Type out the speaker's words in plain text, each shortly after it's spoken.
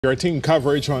Our team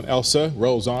coverage on Elsa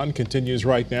rolls on, continues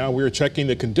right now. We're checking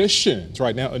the conditions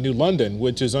right now in New London,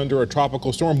 which is under a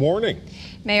tropical storm warning.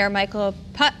 Mayor Michael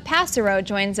Passero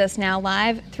joins us now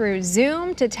live through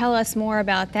Zoom to tell us more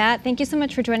about that. Thank you so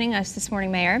much for joining us this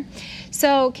morning, Mayor.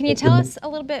 So can you tell us a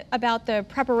little bit about the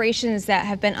preparations that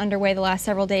have been underway the last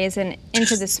several days and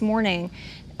into this morning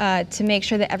to make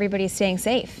sure that everybody's staying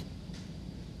safe?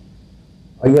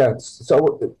 Yeah,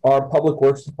 so our Public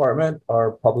Works Department, our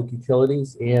public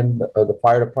utilities, and the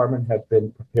fire department have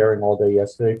been preparing all day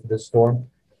yesterday for this storm.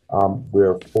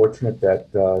 We're fortunate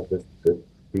that the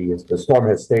storm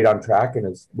has stayed on track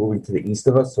and is moving to the east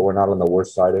of us, so we're not on the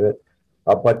worst side of it.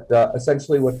 But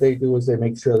essentially what they do is they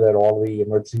make sure that all the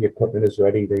emergency equipment is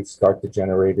ready. They start the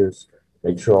generators,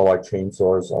 make sure all our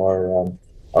chainsaws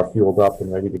are fueled up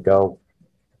and ready to go.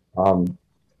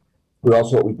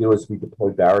 What we do is we deploy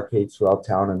barricades throughout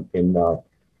town in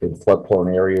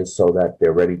flood-prone areas so that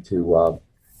they're ready to,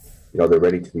 they're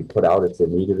ready to be put out if they're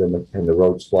needed and the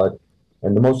roads flood.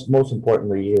 And the most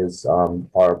importantly is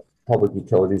our public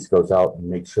utilities goes out and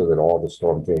makes sure that all the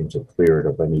storm drains are cleared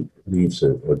of any leaves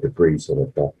or debris, so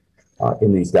that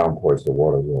in these downpours the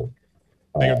water will.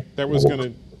 That was going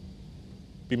to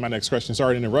be my next question.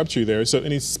 Sorry to interrupt you there. So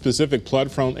any specific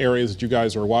flood-prone areas that you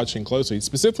guys are watching closely,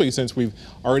 specifically since we've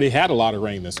already had a lot of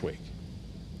rain this week?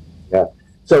 Yeah.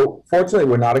 So fortunately,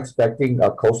 we're not expecting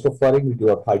coastal flooding. We do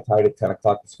have high tide at 10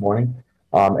 o'clock this morning,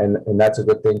 and that's a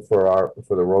good thing for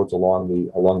the roads along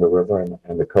the river and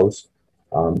the coast.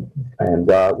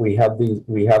 We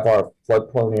have our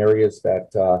flood-prone areas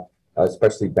that,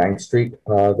 especially Bank Street,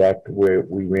 that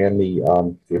we ran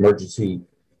the emergency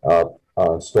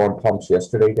storm pumps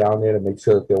yesterday down there to make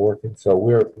sure that they're working. So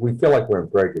we feel like we're in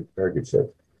very good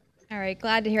shape. All right,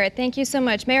 glad to hear it. Thank you so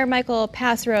much. Mayor Michael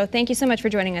Passero, thank you so much for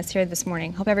joining us here this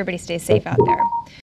morning. Hope everybody stays safe out there.